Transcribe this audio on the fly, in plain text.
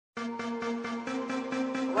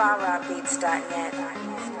RaRaBeats.net.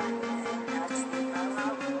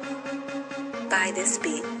 Buy this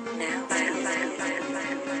beat now.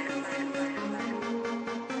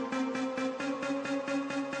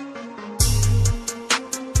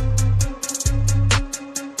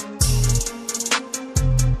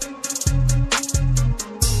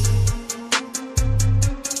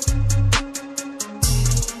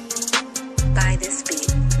 Buy this beat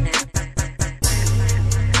now.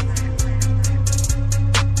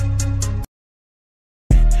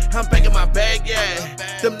 I'm back in my bag, yeah.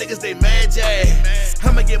 Them niggas, they mad, yeah.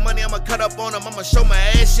 I'ma get money, I'ma cut up on them, I'ma show my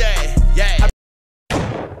ass, yeah.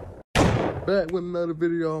 Back with another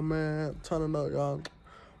video, man. Turning up, y'all.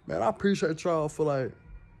 Man, I appreciate y'all for, like,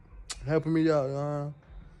 helping me out, y'all.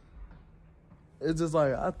 It's just,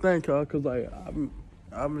 like, I thank y'all because, like,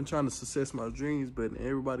 I've been trying to success my dreams, but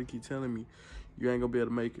everybody keep telling me you ain't gonna be able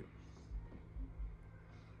to make it.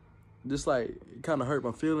 Just, like, it kind of hurt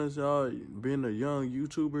my feelings, y'all, being a young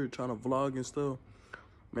YouTuber, trying to vlog and stuff.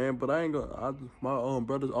 Man, but I ain't gonna, my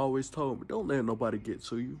brothers always told me, don't let nobody get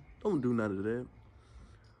to you. Don't do none of that.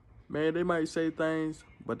 Man, they might say things,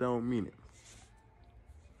 but they don't mean it.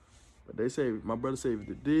 But they say, my brother say, if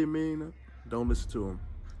they did mean it, don't listen to them.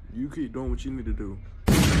 You keep doing what you need to do.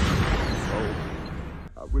 So,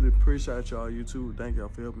 I really appreciate y'all, YouTube. Thank y'all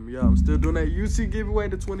for helping me out. I'm still doing that UC giveaway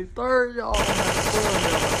the 23rd, y'all. I'm having fun,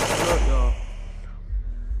 man. Y'all.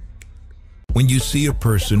 When you see a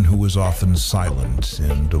person who is often silent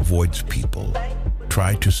and avoids people,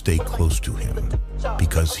 try to stay close to him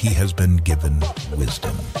because he has been given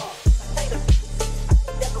wisdom.